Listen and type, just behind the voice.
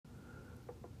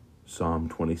Psalm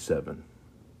 27.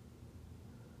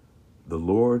 The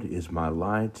Lord is my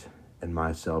light and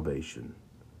my salvation.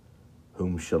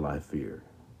 Whom shall I fear?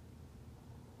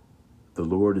 The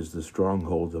Lord is the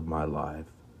stronghold of my life.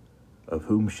 Of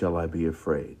whom shall I be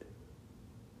afraid?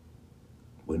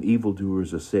 When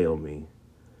evildoers assail me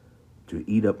to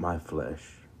eat up my flesh,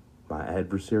 my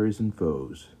adversaries and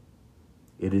foes,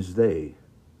 it is they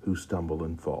who stumble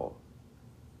and fall.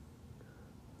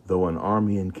 Though an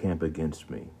army encamp against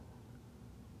me,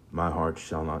 my heart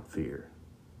shall not fear.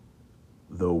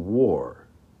 Though war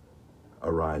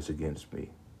arise against me,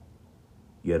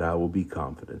 yet I will be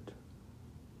confident.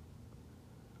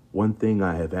 One thing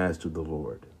I have asked of the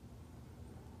Lord,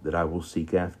 that I will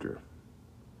seek after,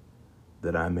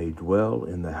 that I may dwell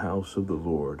in the house of the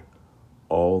Lord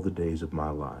all the days of my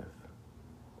life,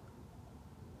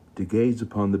 to gaze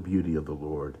upon the beauty of the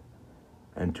Lord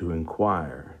and to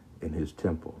inquire in his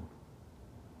temple.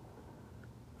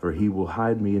 For he will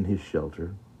hide me in his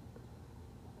shelter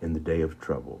in the day of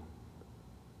trouble.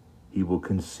 He will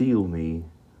conceal me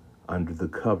under the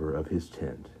cover of his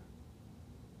tent.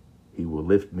 He will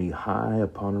lift me high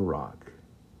upon a rock.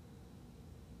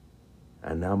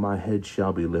 And now my head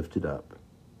shall be lifted up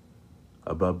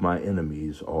above my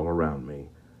enemies all around me,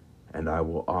 and I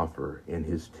will offer in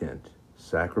his tent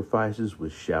sacrifices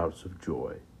with shouts of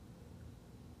joy.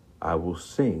 I will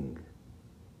sing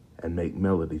and make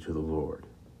melody to the Lord.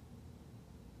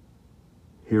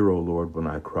 Hear, O Lord, when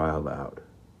I cry aloud.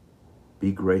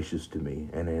 Be gracious to me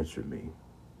and answer me.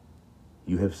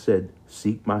 You have said,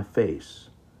 seek my face.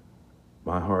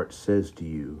 My heart says to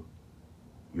you,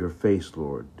 your face,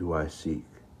 Lord, do I seek.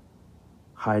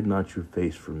 Hide not your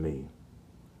face from me.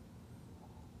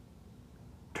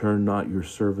 Turn not your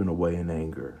servant away in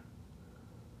anger,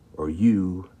 or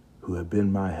you who have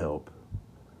been my help.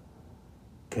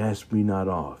 Cast me not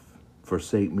off,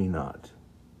 forsake me not,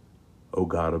 O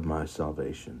God of my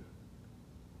salvation.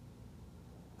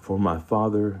 For my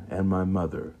father and my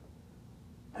mother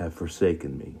have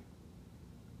forsaken me,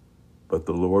 but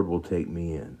the Lord will take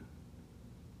me in.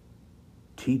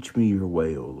 Teach me your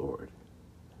way, O Lord,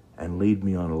 and lead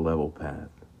me on a level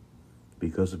path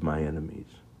because of my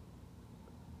enemies.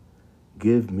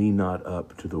 Give me not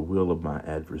up to the will of my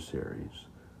adversaries,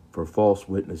 for false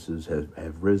witnesses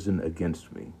have risen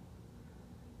against me,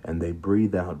 and they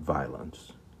breathe out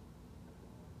violence.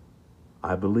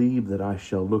 I believe that I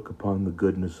shall look upon the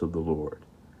goodness of the Lord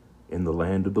in the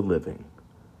land of the living.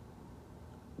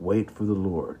 Wait for the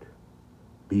Lord.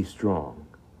 Be strong,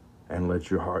 and let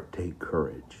your heart take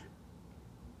courage.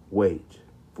 Wait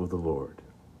for the Lord.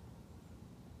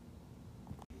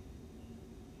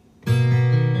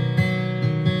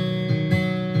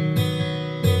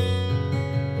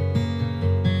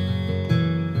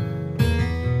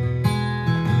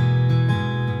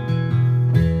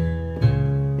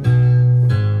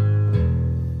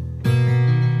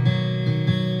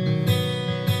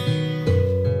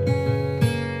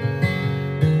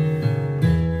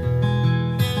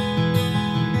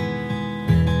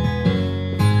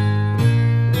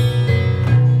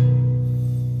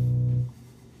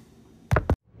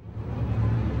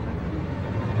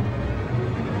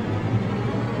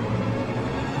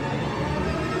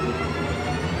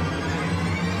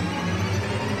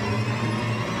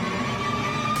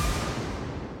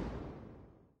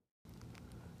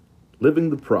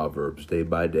 Living the Proverbs day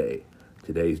by day.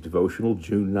 Today's devotional,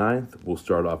 June 9th, we'll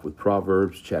start off with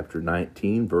Proverbs chapter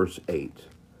 19, verse 8.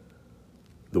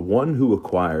 The one who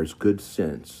acquires good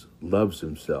sense loves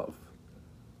himself.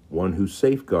 One who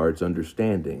safeguards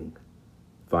understanding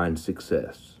finds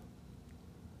success.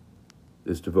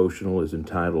 This devotional is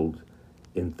entitled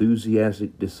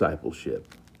Enthusiastic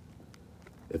Discipleship.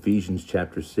 Ephesians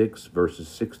chapter 6, verses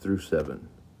 6 through 7.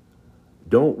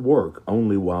 Don't work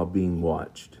only while being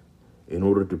watched, in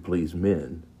order to please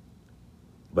men,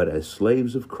 but as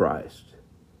slaves of Christ,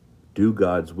 do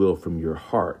God's will from your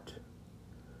heart.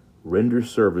 Render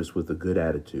service with a good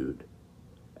attitude,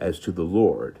 as to the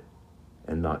Lord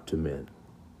and not to men.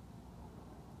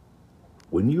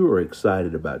 When you are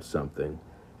excited about something,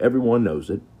 everyone knows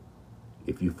it.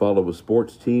 If you follow a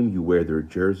sports team, you wear their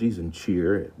jerseys and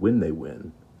cheer when they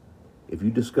win. If you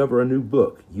discover a new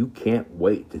book, you can't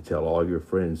wait to tell all your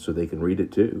friends so they can read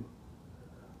it too.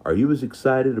 Are you as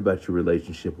excited about your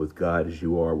relationship with God as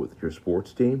you are with your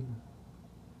sports team?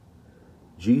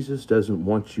 Jesus doesn't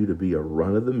want you to be a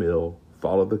run-of-the-mill,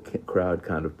 follow-the-crowd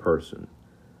kind of person.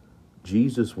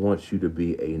 Jesus wants you to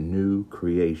be a new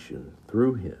creation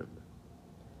through him.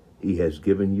 He has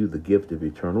given you the gift of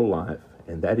eternal life,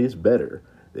 and that is better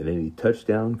than any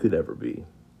touchdown could ever be.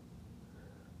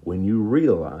 When you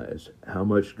realize how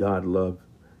much God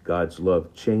God's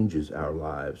love changes our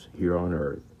lives here on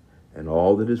earth and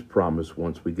all that is promised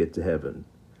once we get to heaven.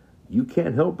 You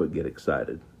can't help but get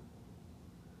excited.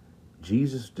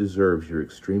 Jesus deserves your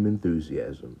extreme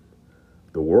enthusiasm.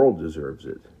 The world deserves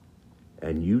it,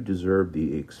 and you deserve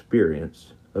the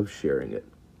experience of sharing it.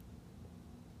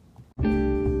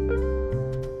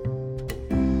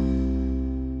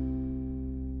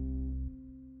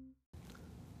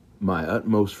 My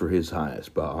Utmost for His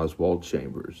Highest by Oswald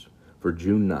Chambers for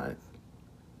June 9th.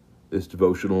 This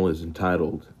devotional is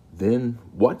entitled, Then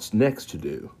What's Next to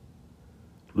Do?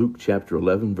 Luke chapter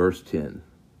 11, verse 10.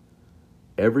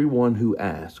 Everyone who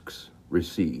asks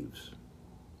receives.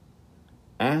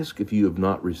 Ask if you have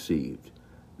not received.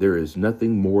 There is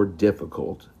nothing more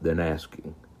difficult than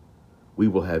asking. We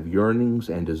will have yearnings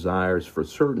and desires for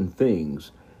certain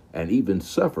things and even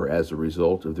suffer as a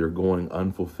result of their going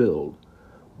unfulfilled.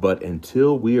 But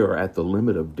until we are at the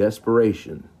limit of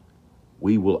desperation,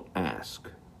 we will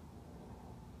ask.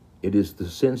 It is the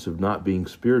sense of not being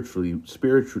spiritually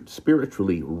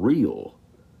real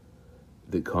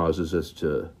that causes us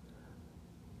to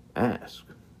ask.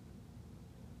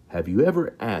 Have you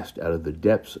ever asked out of the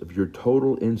depths of your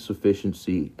total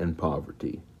insufficiency and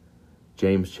poverty?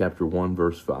 James chapter 1,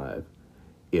 verse 5.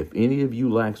 If any of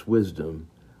you lacks wisdom,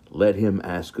 let him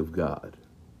ask of God.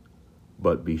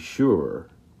 But be sure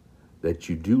that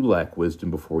you do lack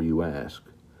wisdom before you ask.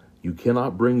 You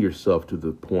cannot bring yourself to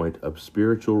the point of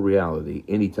spiritual reality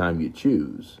anytime you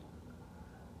choose.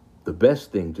 The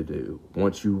best thing to do,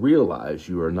 once you realize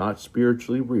you are not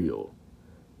spiritually real,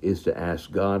 is to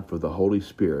ask God for the Holy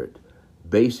Spirit,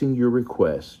 basing your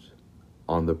request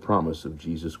on the promise of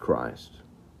Jesus Christ.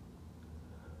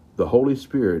 The Holy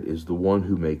Spirit is the one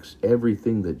who makes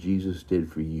everything that Jesus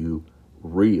did for you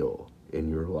real in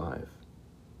your life.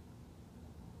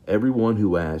 Everyone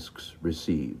who asks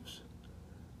receives.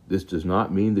 This does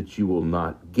not mean that you will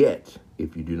not get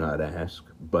if you do not ask,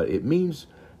 but it means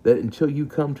that until you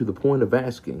come to the point of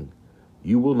asking,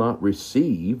 you will not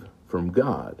receive from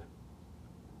God.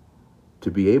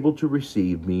 To be able to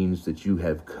receive means that you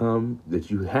have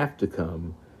to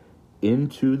come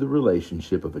into the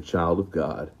relationship of a child of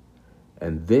God,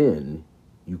 and then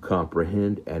you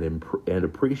comprehend and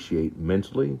appreciate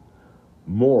mentally,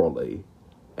 morally,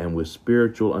 and with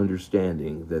spiritual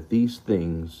understanding that these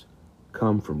things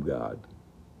come from God.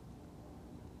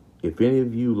 If any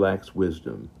of you lacks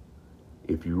wisdom,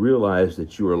 if you realize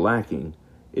that you are lacking,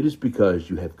 it is because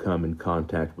you have come in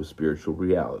contact with spiritual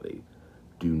reality.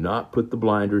 Do not put the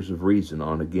blinders of reason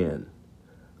on again.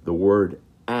 The word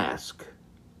ask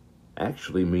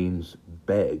actually means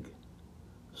beg.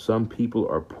 Some people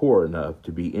are poor enough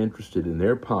to be interested in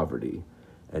their poverty,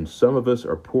 and some of us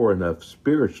are poor enough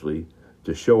spiritually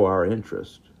to show our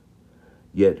interest.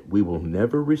 Yet we will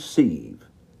never receive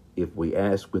if we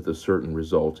ask with a certain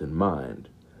result in mind,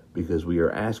 because we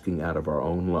are asking out of our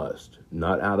own lust,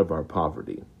 not out of our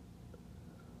poverty.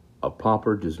 A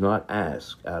pauper does not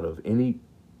ask out of any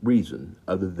reason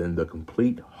other than the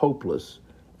complete hopeless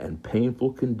and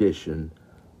painful condition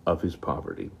of his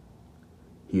poverty.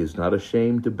 He is not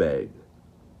ashamed to beg.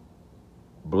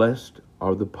 Blessed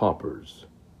are the paupers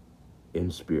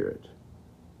in spirit.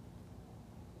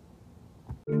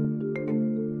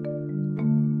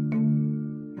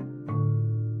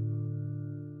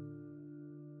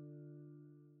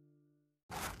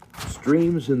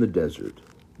 Streams in the Desert,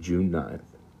 June 9th.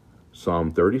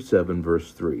 Psalm 37,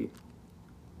 verse 3.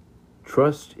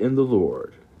 Trust in the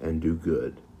Lord and do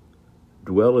good.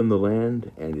 Dwell in the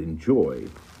land and enjoy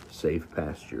safe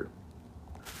pasture.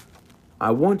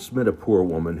 I once met a poor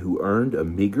woman who earned a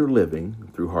meager living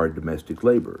through hard domestic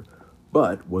labor,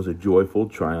 but was a joyful,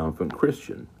 triumphant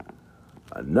Christian.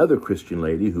 Another Christian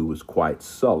lady who was quite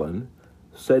sullen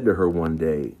said to her one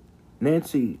day,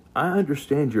 "Nancy, I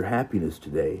understand your happiness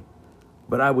today,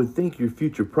 but I would think your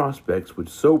future prospects would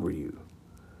sober you.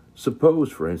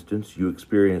 Suppose, for instance, you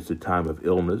experience a time of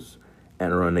illness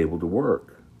and are unable to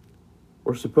work.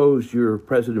 Or suppose your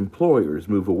present employers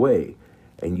move away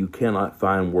and you cannot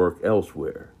find work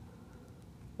elsewhere.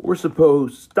 Or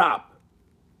suppose—" "Stop!"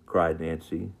 cried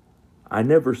Nancy. "I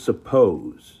never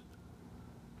suppose.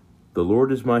 The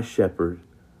Lord is my shepherd,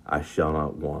 I shall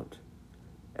not want.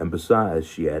 And besides,"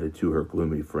 she added to her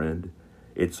gloomy friend,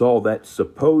 "it's all that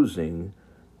supposing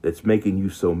that's making you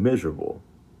so miserable.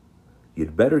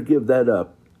 You'd better give that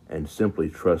up and simply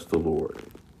trust the Lord."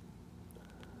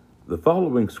 The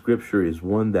following scripture is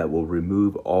one that will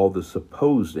remove all the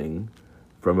supposing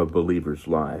from a believer's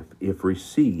life if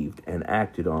received and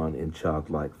acted on in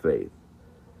childlike faith.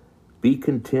 Be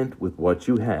content with what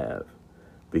you have,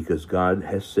 because God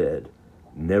has said,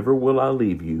 "Never will I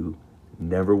leave you,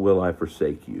 never will I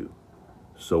forsake you.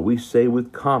 So we say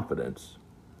with confidence,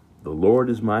 the Lord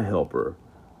is my helper,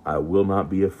 I will not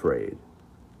be afraid.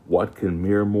 What can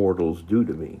mere mortals do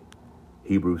to me?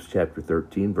 Hebrews chapter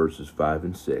 13, verses 5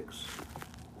 and 6.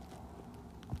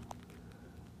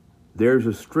 There's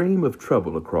a stream of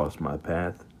trouble across my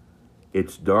path.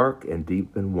 It's dark and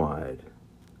deep and wide.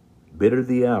 Bitter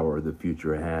the hour the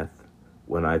future hath,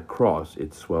 when I cross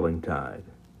its swelling tide.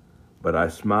 But I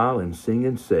smile and sing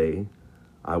and say,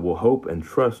 I will hope and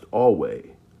trust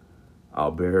alway.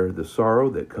 I'll bear the sorrow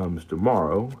that comes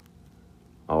tomorrow.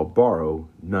 I'll borrow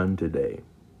none today.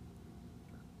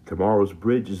 Tomorrow's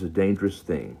bridge is a dangerous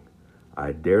thing.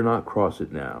 I dare not cross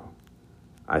it now.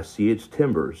 I see its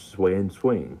timbers sway and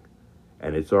swing,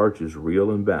 and its arches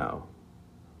reel and bow.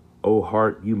 O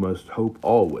heart, you must hope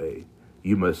alway.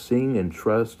 You must sing and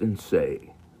trust and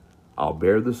say, I'll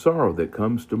bear the sorrow that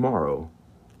comes tomorrow,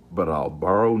 but I'll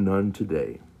borrow none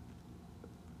today.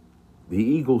 The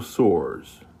eagle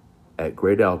soars at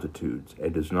great altitudes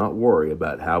and does not worry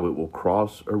about how it will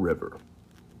cross a river.